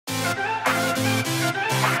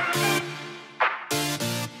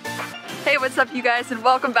what's up you guys, and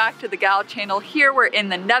welcome back to the Gal channel. Here we're in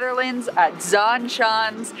the Netherlands at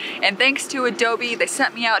Zaanstad, and thanks to Adobe, they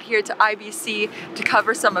sent me out here to IBC to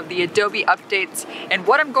cover some of the Adobe updates. And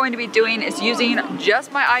what I'm going to be doing is using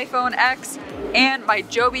just my iPhone X and my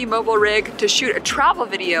Joby mobile rig to shoot a travel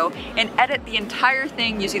video and edit the entire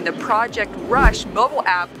thing using the Project Rush mobile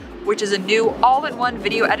app, which is a new all-in-one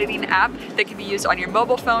video editing app that can be used on your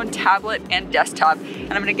mobile phone, tablet, and desktop.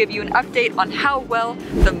 And I'm gonna give you an update on how well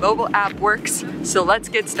the mobile app works, so let's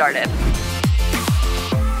get started.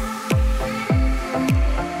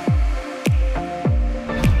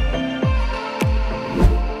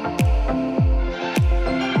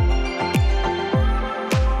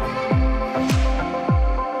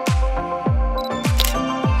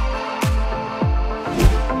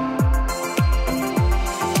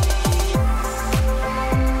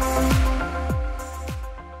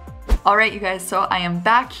 Alright you guys, so I am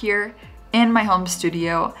back here in my home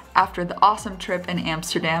studio after the awesome trip in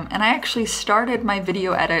Amsterdam, and I actually started my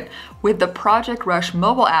video edit with the Project Rush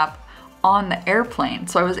mobile app on the airplane.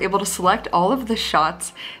 So I was able to select all of the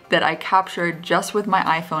shots that I captured just with my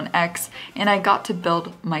iPhone X, and I got to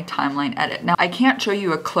build my timeline edit. Now I can't show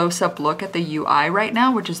you a close-up look at the UI right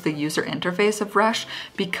now, which is the user interface of Rush,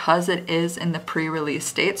 because it is in the pre-release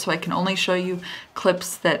state, so I can only show you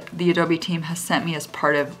clips that the Adobe team has sent me as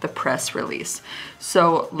part of the press release.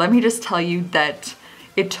 So let me just tell you that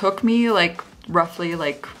it took me roughly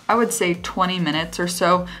I would say 20 minutes or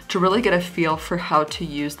so to really get a feel for how to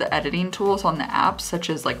use the editing tools on the app,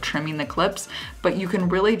 such as trimming the clips, but you can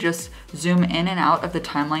really just zoom in and out of the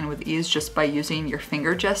timeline with ease just by using your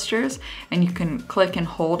finger gestures, and you can click and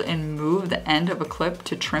hold and move the end of a clip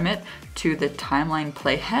to trim it to the timeline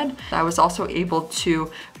playhead. I was also able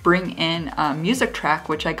to bring in a music track,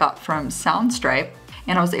 which I got from Soundstripe,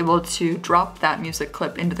 and I was able to drop that music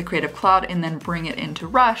clip into the Creative Cloud and then bring it into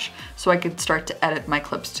Rush so I could start to edit my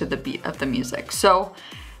clips to the beat of the music. So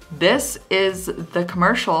this is the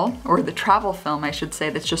commercial, or the travel film I should say,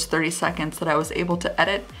 that's just 30 seconds that I was able to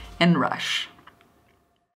edit in Rush.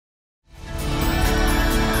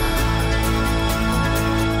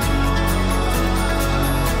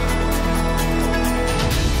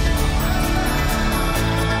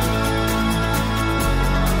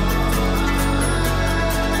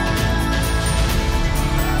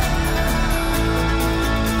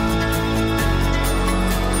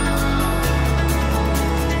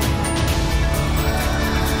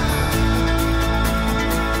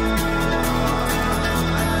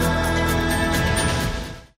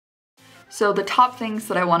 So the top things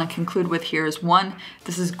that I want to conclude with here is, one,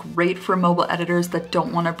 this is great for mobile editors that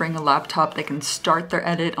don't want to bring a laptop. They can start their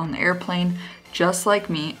edit on the airplane just like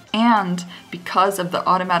me, and because of the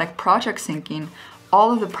automatic project syncing,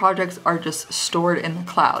 all of the projects are just stored in the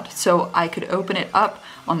cloud. So I could open it up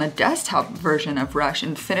on the desktop version of Rush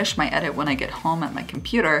and finish my edit when I get home at my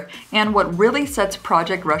computer. And what really sets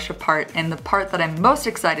Project Rush apart, and the part that I'm most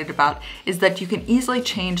excited about, is that you can easily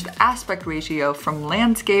change the aspect ratio from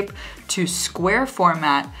landscape to square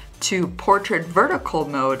format to portrait vertical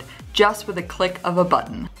mode just with a click of a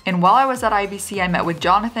button. And while I was at IBC, I met with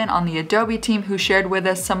Jonathan on the Adobe team, who shared with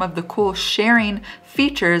us some of the cool sharing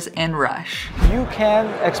features in Rush. You can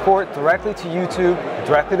export directly to YouTube,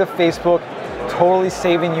 directly to Facebook, totally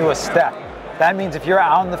saving you a step. That means if you're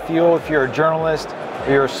out in the field, if you're a journalist,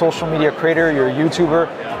 or you're a social media creator, you're a YouTuber,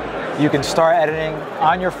 you can start editing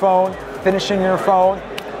on your phone, finishing your phone,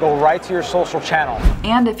 go right to your social channel.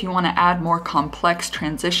 And if you want to add more complex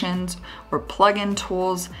transitions or plugin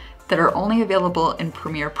tools that are only available in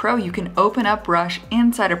Premiere Pro, you can open up Rush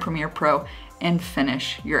inside of Premiere Pro and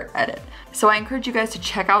finish your edit. So I encourage you guys to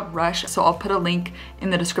check out Rush. So I'll put a link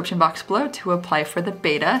in the description box below to apply for the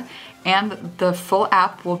beta, and the full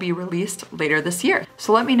app will be released later this year.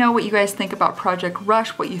 So let me know what you guys think about Project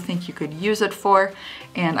Rush, what you think you could use it for,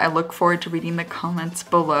 and I look forward to reading the comments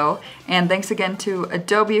below. And thanks again to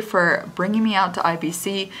Adobe for bringing me out to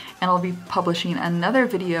IBC, and I'll be publishing another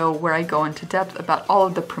video where I go into depth about all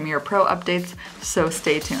of the Premiere Pro updates, so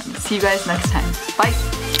stay tuned. See you guys next time. Bye!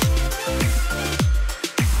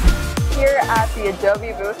 Here at the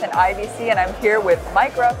Adobe booth in IBC, and I'm here with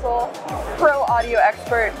Mike Russell, pro audio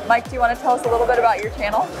expert. Mike, do you want to tell us a little bit about your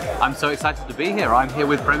channel? I'm so excited to be here. I'm here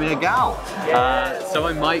with Premier Gal. So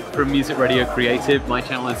I'm Mike from Music Radio Creative. My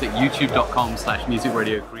channel is at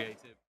youtube.com/musicradiocreative.